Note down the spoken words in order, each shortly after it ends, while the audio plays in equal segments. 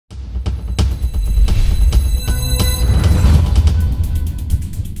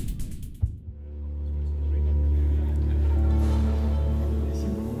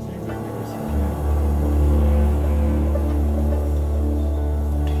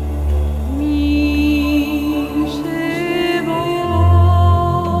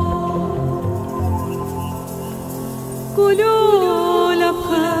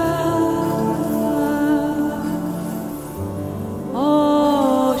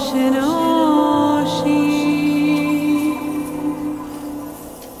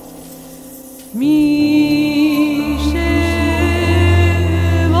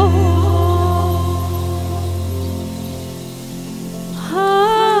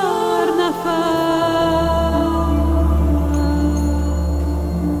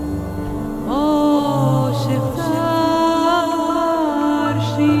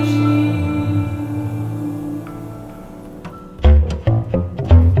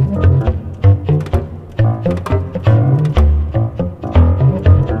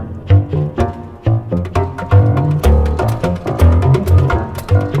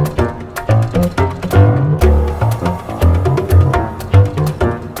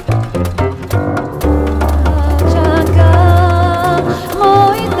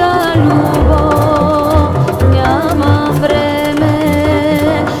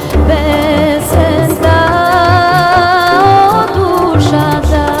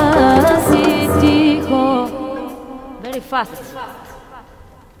fast.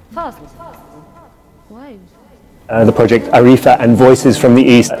 Fast. Why? The project Arifa and Voices from the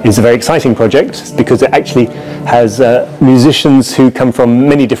East is a very exciting project because it actually has musicians who come from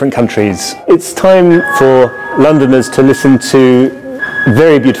many different countries. It's time for Londoners to listen to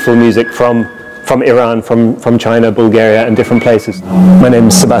very beautiful music from Iran, from China, Bulgaria and different places. My name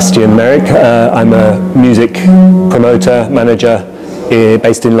is Sebastian Merrick. I'm a music promoter, manager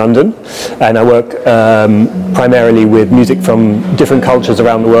based in London, and I work primarily with music from different cultures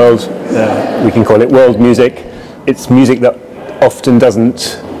around the world. We can call it world music. It's music that often doesn't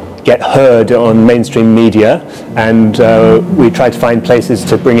get heard on mainstream media, and we try to find places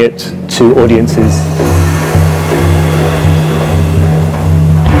to bring it to audiences.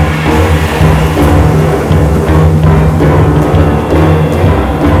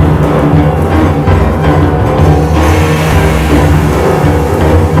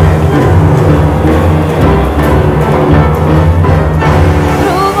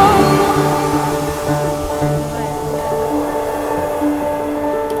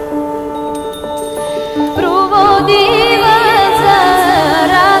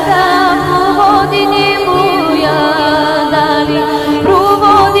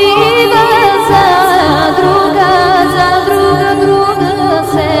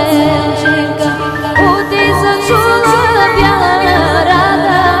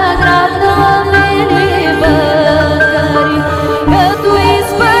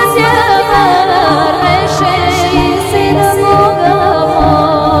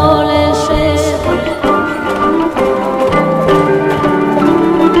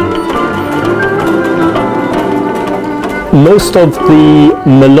 Most of the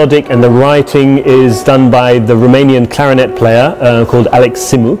melodic and the writing is done by the Romanian clarinet player called Alex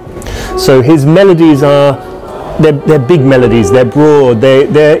Simu. So his melodies are, they're big melodies, they're broad,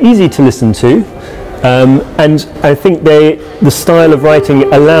 they're easy to listen to. And I think the style of writing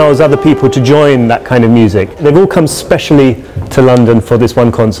allows other people to join that kind of music. They've all come specially to London for this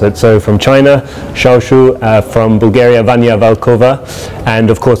one concert. So from China, Shaoshu, from Bulgaria, Vanya Valkova, and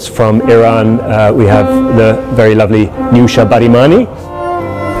of course from Iran, we have the very lovely نیوشا بریمانی.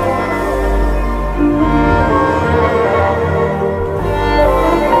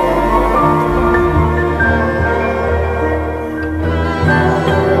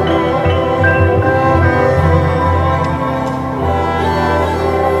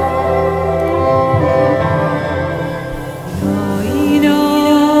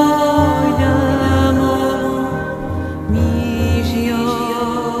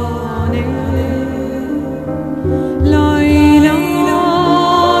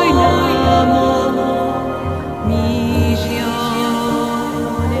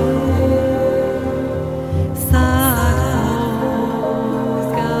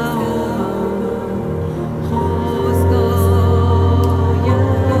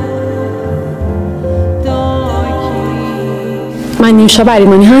 من نیوشا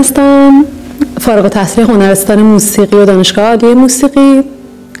بریمانی هستم، فارغ التحصیل هنرستان موسیقی و دانشگاه عالی موسیقی.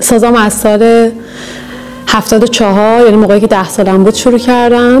 سازم از سال 74، یعنی موقعی که 10 سالم بود شروع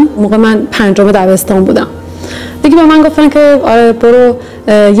کردم. موقع من 5م دبستان بودم. دیگه به من گفتن که آره برو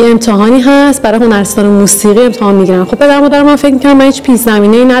یه امتحانی هست برای هنرستان موسیقی امتحان میگیرن. خب پدر مادر من فکر می‌کردن من هیچ پیش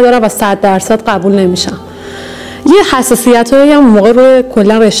زمینه‌ای ندارم و 100% قبول نمیشم. یه حساسیتایی هم موقع روی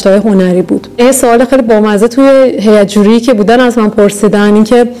کلا رشته‌های هنری بود. یه سوال خیلی بامزه توی هیئت جوری که بودن از من پرسیدن این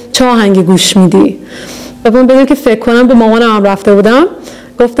که چه آهنگی گوش میدی؟ من بدون که فکر کنم به مامانم هم رفته بودم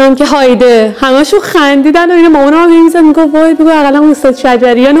گفتم که هایده. همه‌شون خندیدن و این مامانم هم میگه میگفت وای بگو اقلا استاد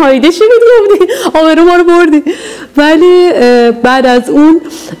شجریان هایده چی میگفتی؟ آبرو ما رو بردی. ولی بعد از اون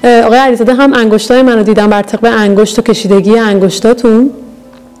آقای علیزاده هم انگشتای منو دیدن بر طبق انگشت و کشیدگی انگشتاتون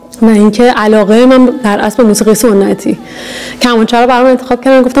و اینکه علاقه من در اصل موسیقی سنتی. کمانچه رو برام انتخاب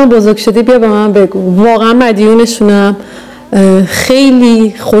کردن، گفتم بزرگ شدی بیا به من بگو. واقعا مدیونشونم.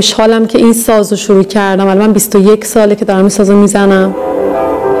 خیلی خوشحالم که این سازو شروع کردم. الان من 21 ساله که دارم این سازو میزنم.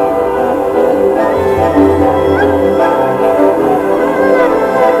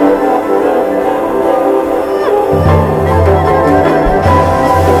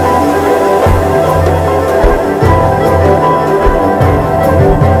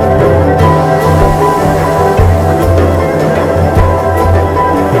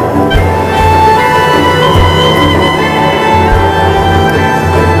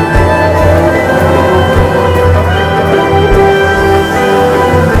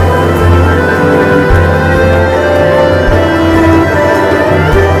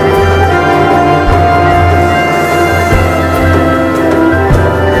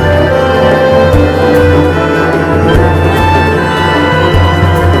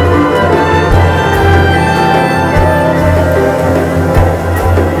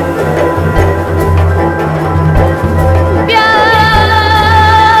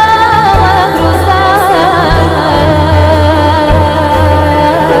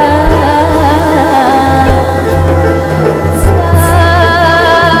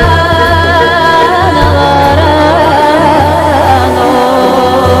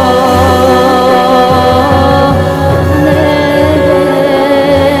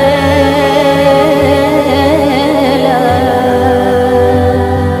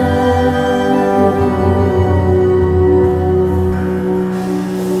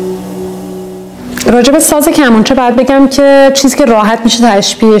 راجع به ساز کمانچه باید بگم که چیزی که راحت میشه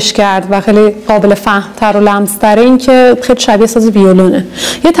تشبیهش کرد و خیلی قابل فهم‌تر و لمس‌تره این که خیلی شبیه ساز ویولونه.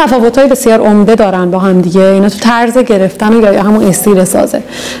 یه تفاوت‌های بسیار عمده دارن با هم دیگه. اینا تو طرز گرفتن یا همون استیل سازه.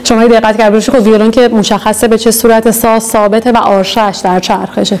 شما دقت کرده باشید خب ویولون که مشخصه به چه صورت ساز ثابته و آرشه‌اش در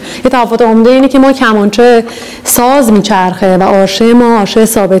چرخشه. یه تفاوت عمده اینه که ما کمانچه ساز میچرخه و آرشه ما آرشه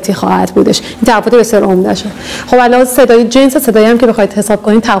ثابتی خواهد بودش. این تفاوت بسیار عمده شه. خب علاوه صدای جنس صدایی هم که بخواید حساب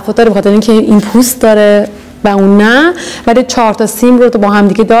کنید تفاوت داره بخاطر اینکه این پوست داره و اون نه، ولی 4 تا سیم رو با هم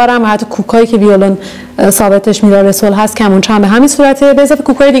دیگه دارم و حتی کوکایی که ویولون ثابتش میرارسول هست کمانچه هم به همین صورته. به اضافه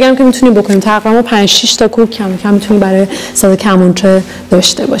کوکای دیگه هم که میتونیم بکنیم تقریبا 5-6 تا کوک کم میتونیم برای ساز کمانچه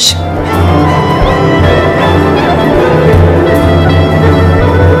داشته باشیم.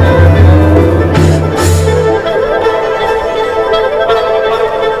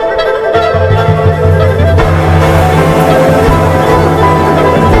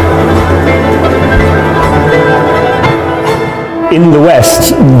 In the West,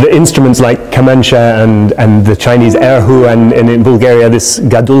 the instruments like Kamansha and the Chinese erhu and in Bulgaria this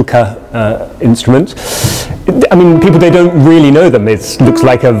gadulka instrument, I mean, people, they don't really know them. It looks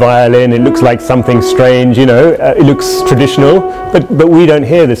like a violin, it looks like something strange, you know, it looks traditional, but we don't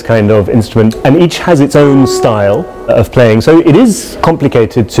hear this kind of instrument, and each has its own style of playing, so it is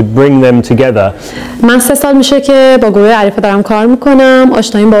complicated to bring them together. من 3 سال میشه که با گروه اریفا دارم کار میکنم.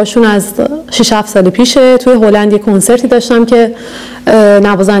 آشناییم باشون از 6-7 سال پیشه. توی هلند یه کنسرتی داشتم که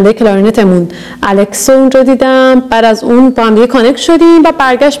نوازنده کلارینتمون الکسو اونجا دیدم. بعد از اون با هم دیگه کانکت شدیم و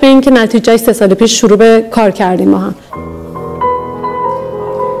برگشت به این که نتیجهش 3 سال پیش شروع به کار کردیم ما هم.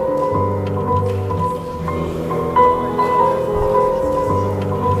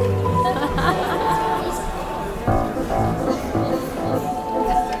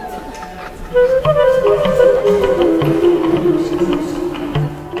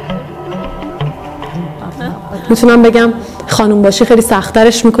 میتونم بگم خانوم باشی خیلی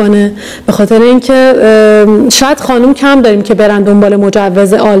سخت‌ترش میکنه، به خاطر اینکه شاید خانوم کم داریم که برن دنبال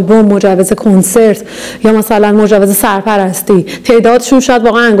مجوز آلبوم، مجوز کنسرت یا مثلا مجوز سرپرستی. تعدادشون شاید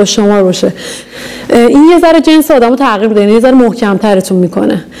واقعا انگشت شمار باشه. این یه ذره جنس آدمو تغییر میده، یه ذره محکم‌ترتون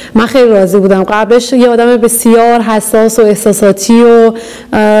میکنه. من خیلی راضی بودم. قبلش یه آدم بسیار حساس و احساساتی و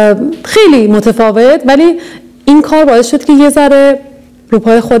خیلی متفاوت، ولی این کار باعث شد که یه ذره رو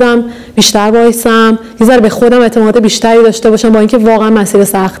پای خودم بیشتر وایسم، یه ذره به خودم اعتماد بیشتری داشته باشم، با اینکه واقعا مسیر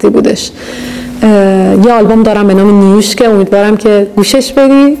سختی بودش. یه آلبوم دارم به نام نیوش که امیدوارم که گوشش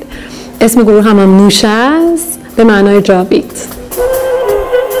بدید. اسم گروه هم نیوشا است به معنای جاوید.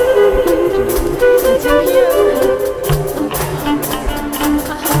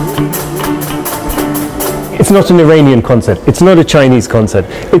 It's not an Iranian concert, it's not a Chinese concert,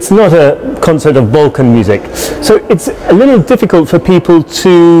 it's not a concert of Balkan music. So it's a little difficult for people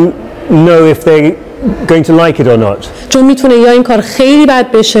to know if they're going to like it or not. چون میتونه یا این کار خیلی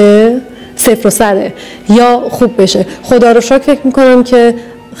بد بشه، 0 و 100، یا خوب بشه. خدا رو شکر فکر میکنم که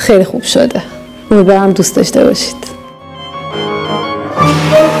خیلی خوب شده. امیدوارم دوست داشته باشید.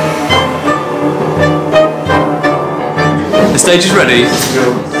 The stage is ready.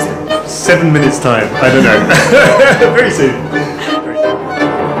 7 minutes time, I don't know. Very soon.